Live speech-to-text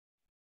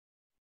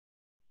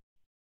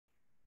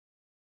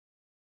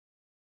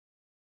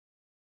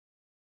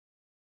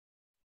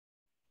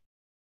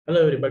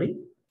Hello everybody.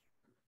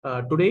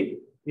 Today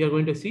we are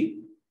going to see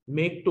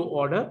make to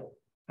order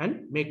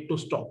and make to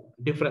stock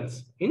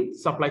difference in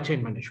supply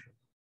chain management.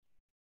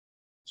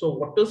 So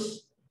what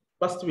is,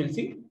 first we'll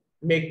see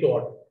make to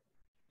order.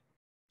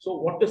 So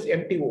what is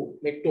MTO,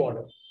 make to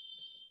order?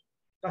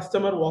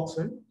 Customer walks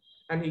in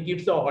and he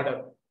gives the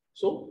order.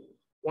 So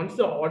once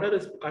the order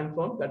is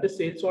confirmed, that is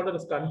sales order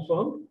is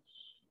confirmed,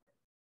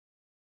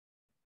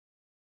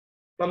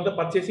 from the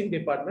purchasing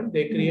department,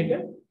 they create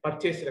a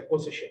purchase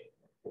requisition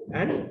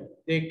and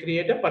they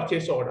create a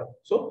purchase order.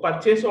 So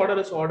purchase order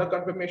is order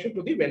confirmation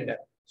to the vendor.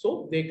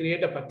 So they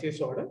create a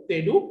purchase order.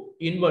 They do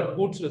invert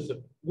goods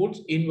receipt,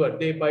 goods invert.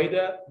 They buy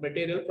the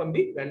material from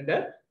the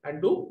vendor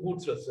and do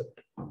goods receipt,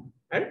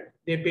 and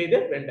they pay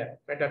the vendor.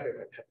 Vendor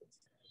payment happens.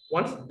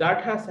 Once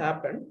that has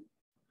happened,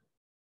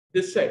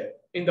 this side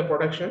in the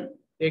production,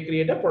 they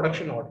create a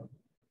production order.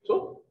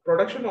 So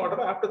production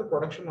order, after the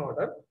production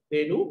order,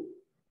 they do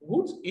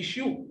goods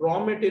issue,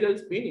 raw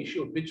materials being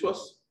issued, which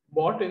was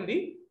bought in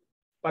the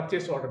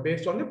purchase order.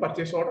 Based on the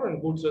purchase order and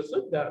goods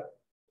receipt, the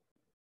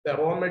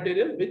raw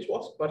material which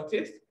was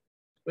purchased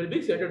will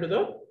be sent to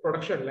the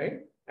production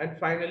line, and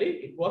finally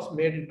it was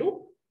made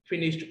into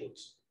finished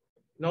goods.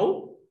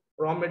 Now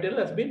raw material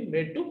has been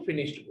made to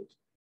finished goods.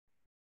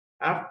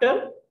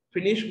 After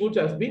finished goods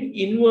has been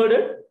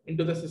inverted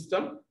into the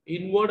system,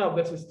 invert of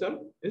the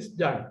system is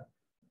done.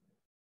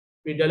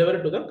 We deliver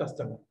it to the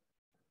customer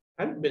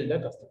and bill the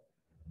customer.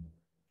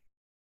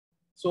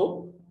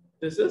 So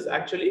this is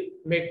actually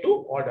make to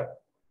order.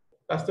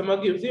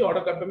 Customer gives the order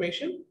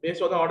confirmation.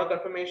 Based on the order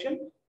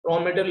confirmation, raw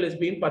material is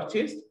being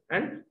purchased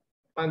and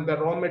the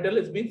raw material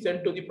is being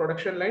sent to the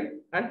production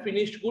line, and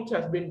finished goods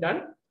has been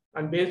done.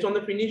 And based on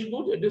the finished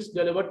goods, it is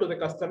delivered to the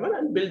customer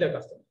and bill the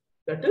customer.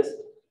 That is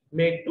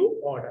make to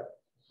order.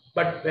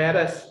 But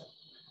whereas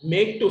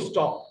make to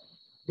stock,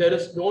 there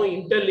is no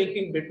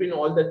interlinking between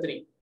all the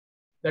three.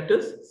 That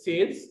is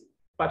sales,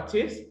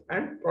 purchase,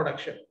 and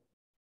production.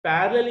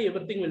 Parallelly,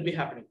 everything will be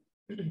happening.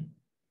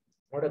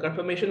 Order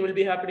confirmation will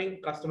be happening,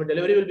 customer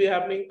delivery will be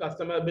happening,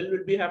 customer bill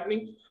will be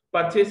happening,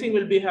 purchasing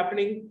will be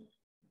happening,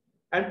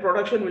 and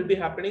production will be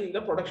happening in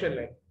the production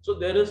line. So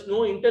there is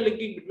no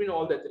interlinking between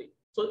all the three.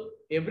 So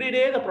every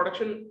day the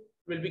production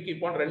will be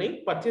keep on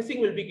running,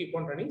 purchasing will be keep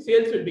on running,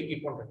 sales will be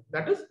keep on running.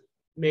 That is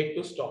make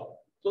to stock.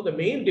 So the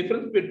main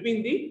difference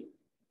between the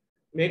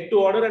make to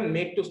order and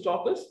make to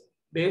stock is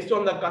based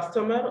on the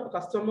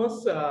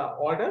customer's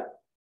order,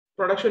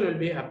 production will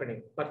be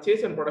happening,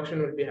 purchase and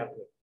production will be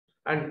happening.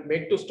 And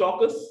make to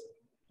stock is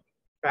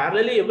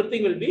parallelly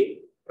everything will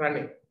be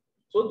running.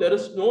 So there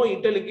is no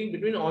interlinking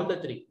between all the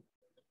three.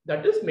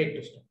 That is make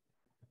to stock.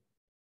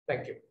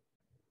 Thank you.